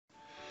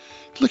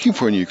Looking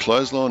for a new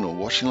clothesline or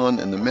washing line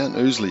in the Mount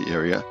Ousley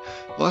area,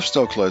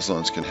 Lifestyle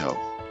Clotheslines can help.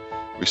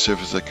 We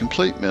service a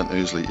complete Mount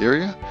Ousley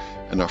area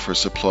and offer a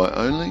supply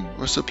only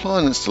or a supply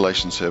and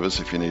installation service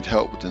if you need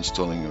help with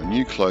installing your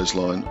new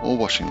clothesline or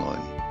washing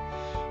line.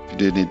 If you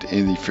do need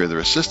any further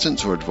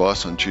assistance or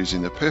advice on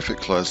choosing the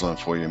perfect clothesline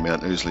for your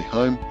Mount Ousley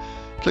home,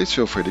 please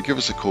feel free to give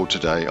us a call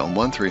today on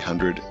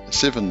 1300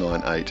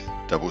 798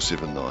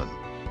 779.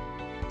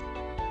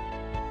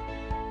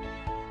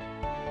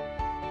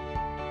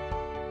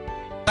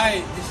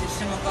 Hi, this is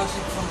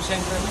Simakasik from St.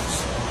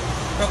 Clements,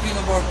 talking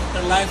about the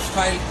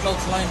lifestyle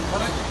clothesline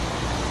product.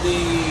 The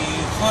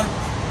whole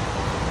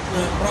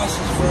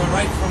process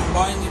right from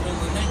buying it on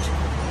the net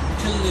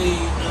till the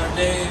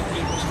day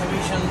it was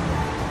commissioned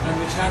and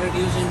we started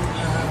using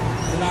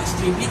the last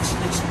 3 weeks.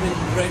 It's been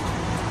great,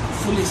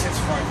 fully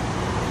satisfied,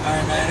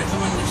 and I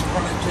recommend this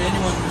product to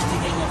anyone who's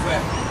thinking of a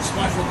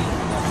smart looking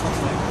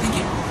clothesline. Thank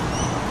you.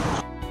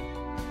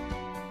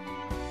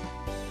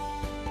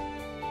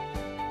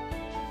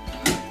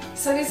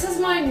 So this is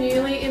my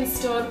newly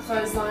installed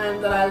clothesline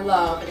that I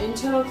love, an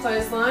internal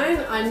clothesline.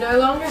 I no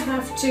longer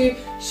have to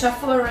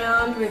shuffle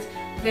around with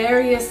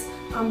various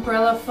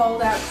umbrella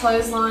fold-out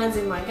clotheslines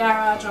in my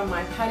garage, on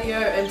my patio,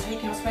 and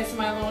taking up space in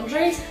my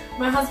laundry.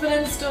 My husband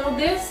installed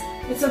this.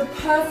 It's a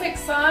perfect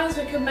size.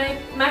 We could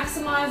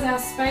maximise our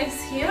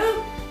space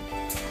here.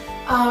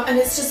 And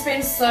it's just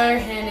been so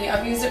handy.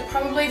 I've used it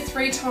probably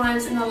 3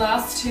 times in the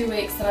last 2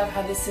 weeks that I've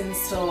had this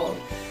installed.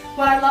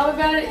 What I love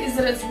about it is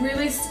that it's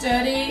really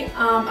sturdy.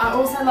 I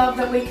also love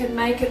that we can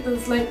make it the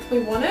length we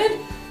wanted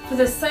for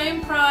the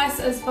same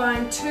price as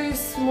buying 2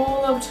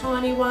 smaller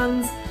tiny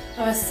ones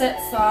of a set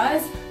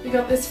size. We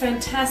got this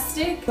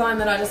fantastic line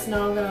that I just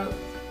know I'm going to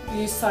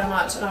use so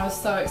much, and I was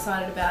so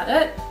excited about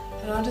it.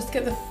 And I'll just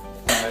get the...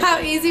 How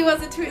easy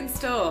was it to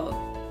install?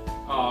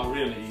 Oh,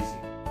 really easy.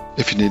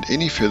 If you need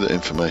any further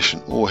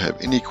information or have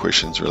any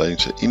questions relating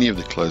to any of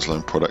the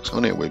clothesline products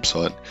on our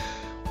website,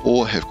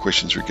 or have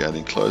questions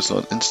regarding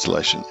clothesline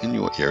installation in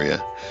your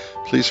area,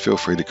 please feel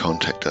free to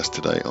contact us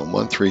today on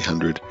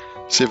 1300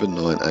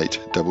 798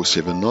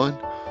 779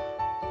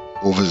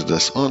 or visit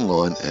us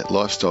online at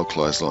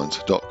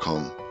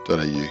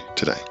lifestyleclotheslines.com.au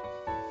today.